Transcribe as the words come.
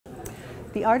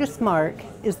The Artist's Mark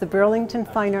is the Burlington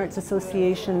Fine Arts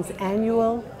Association's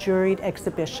annual juried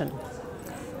exhibition.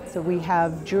 So we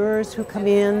have jurors who come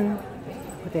in,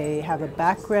 they have a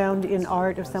background in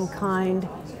art of some kind.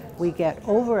 We get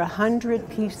over 100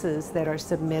 pieces that are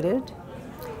submitted,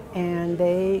 and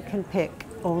they can pick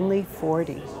only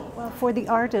 40. Well, for the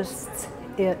artists,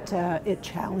 it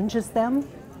challenges them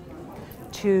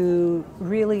to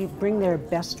really bring their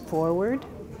best forward.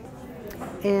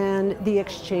 And the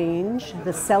exchange,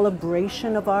 the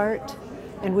celebration of art,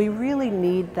 and we really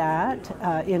need that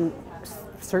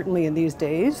certainly in these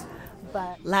days.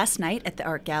 But last night at the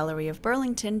Art Gallery of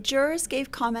Burlington, jurors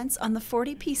gave comments on the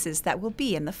 40 pieces that will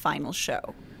be in the final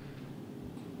show.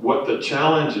 What the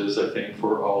challenge is, I think,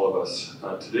 for all of us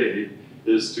today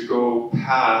is to go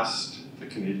past the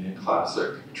Canadian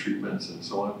classic treatments and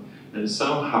so on, and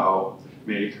somehow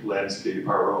make landscape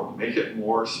our own, make it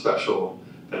more special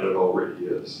than it already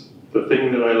is. The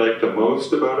thing that I liked the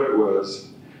most about it was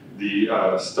the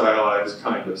stylized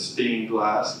kind of stained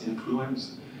glass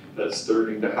influence that's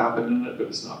starting to happen in it, but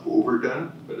it's not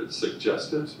overdone, but it's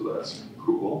suggestive, so that's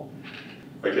cool.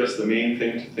 I guess the main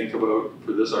thing to think about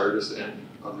for this artist and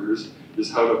others is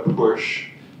how to push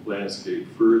landscape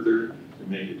further and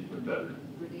make it even better.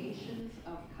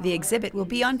 The exhibit will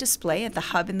be on display at the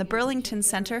Hub in the Burlington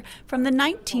Centre from the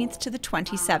 19th to the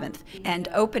 27th, and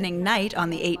opening night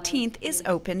on the 18th is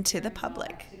open to the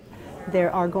public.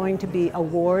 there are going to be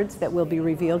awards that will be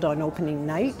revealed on opening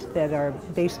night that are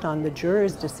based on the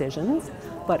jurors' decisions,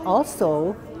 but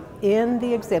also in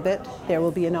the exhibit there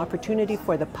will be an opportunity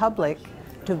for the public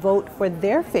to vote for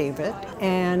their favorite,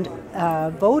 and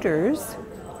voters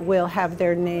will have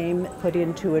their name put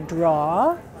into a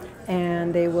draw,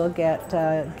 and they will get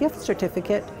a gift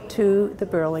certificate to the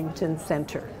Burlington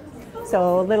Centre.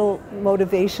 So a little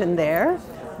motivation there,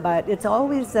 but it's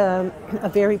always a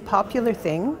very popular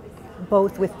thing,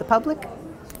 both with the public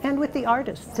and with the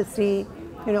artists, to see,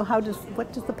 you know,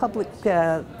 what does the public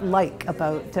like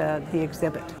about the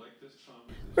exhibit.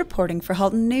 Reporting for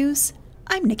Halton News,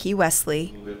 I'm Nikki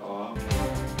Wesley.